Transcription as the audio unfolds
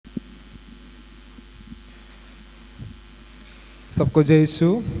सबको जय यीशु.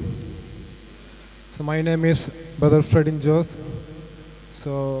 So my name is Brother Fredin Jos.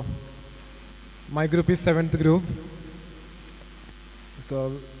 So my group is 7th group.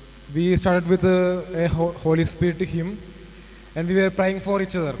 So we started with a Holy Spirit hymn, and we were praying for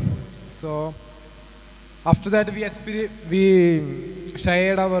each other. So after that we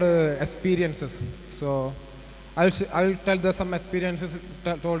shared our experiences. So I'll tell some experiences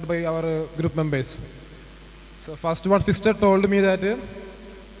told by our group members. So first one sister told me that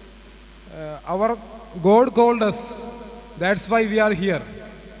our God called us. That's why we are here.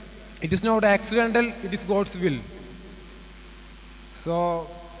 It is not accidental. It is God's will. So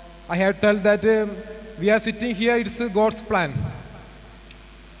I have to tell that we are sitting here. It's God's plan.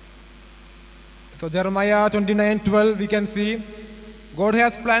 So Jeremiah 29:12 we can see God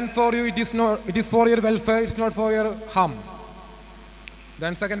has planned for you. It is for your welfare. It's not for your harm.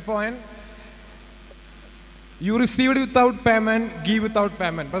 Then second point, you received without payment, give without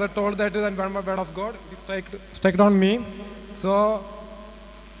payment. Brother told that and one more word of God. It is struck on me. So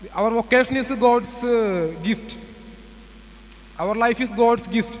our vocation is God's gift. Our life is God's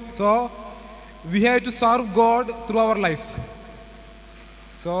gift. So we have to serve God through our life.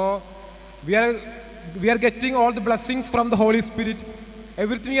 So we are getting all the blessings from the Holy Spirit.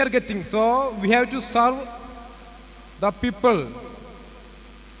 Everything we are getting. So we have to serve the people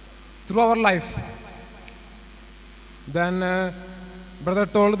through our life. Then brother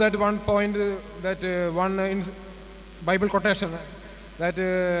told that one point that one in Bible quotation that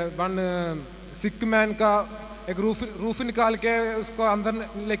one sick man का एक roof निकाल के उसको अंदर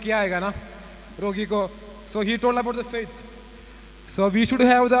लेके आएगा ना रोगी को. So he told about the faith. So we should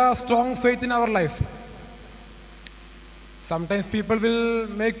have the strong faith in our life. Sometimes people will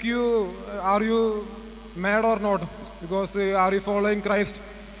make you, are you mad or not? Because are you following Christ?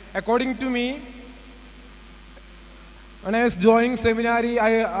 According to me, when I was joining seminary,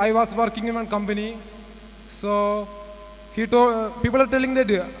 I was working in one company. So he told, people are telling that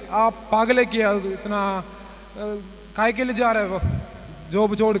आप पागल है क्या इतना काय के लिए जा रहे हो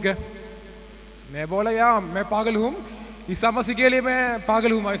जॉब छोड़ के. मैं बोला या मैं पागल हूँ ईसा मसीह के लिए मैं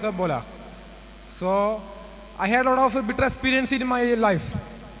पागल हूँ ऐसा बोला. So I had a lot of bitter experience in my life.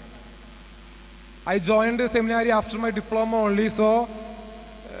 I joined the seminary after my diploma only. So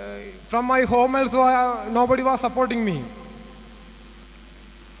from my home also nobody was supporting me.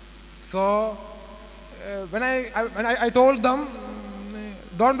 So when I told them,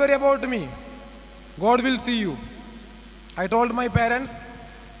 don't worry about me, God will see you. I told my parents,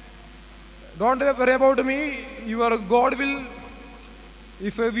 don't worry about me, your God will,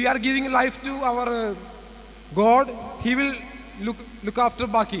 if we are giving life to our God, He will look after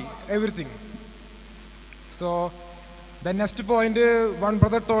Baki, everything. So the next point, one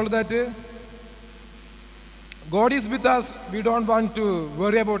brother told that God is with us, we don't want to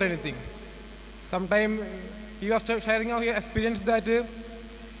worry about anything. Sometime he was sharing his experience that it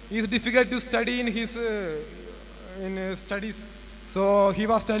is difficult to study in his studies. So he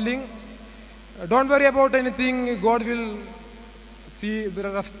was telling, don't worry about anything, God will see the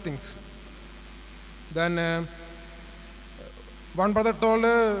rest things. Then one brother told,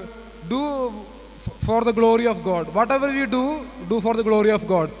 do for the glory of God. Whatever we do for the glory of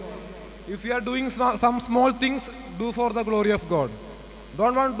God. If we are doing some small things, do for the glory of God.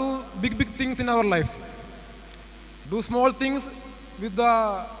 Don't want to do big things in our life. Do small things with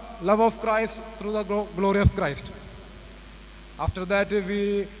the love of Christ through the glory of Christ. After that,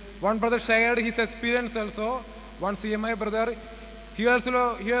 one brother shared his experience also. One CMI brother, he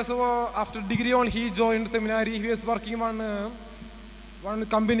also after degree on he joined seminary. He was working on one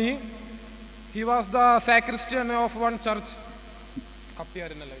company. He was the sacristan of one church.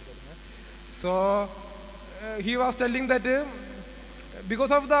 So he was telling that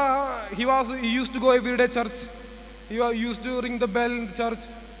because of he used to go everyday church. He used to ring the bell in the church.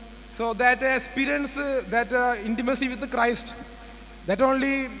 So that experience, that intimacy with the Christ, that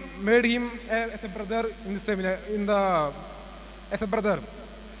only made him as a brother in the seminar, as a brother.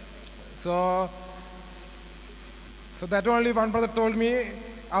 So that only one brother told me,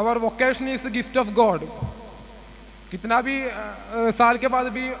 our vocation is the gift of God. कितना भी साल के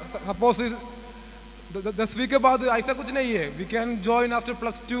बाद भी suppose 10वीं के बाद ऐसा कुछ नहीं है. We can join after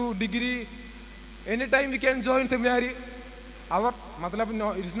 +2 degree. Anytime we can join seminary. Our मतलब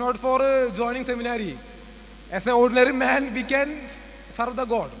no, it is not for joining seminary. As an ordinary man, we can serve the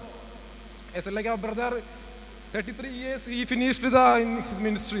God. As like our brother, 33 years he finished in his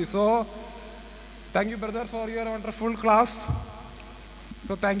ministry. So thank you, brother, for your wonderful class.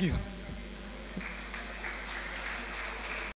 So thank you.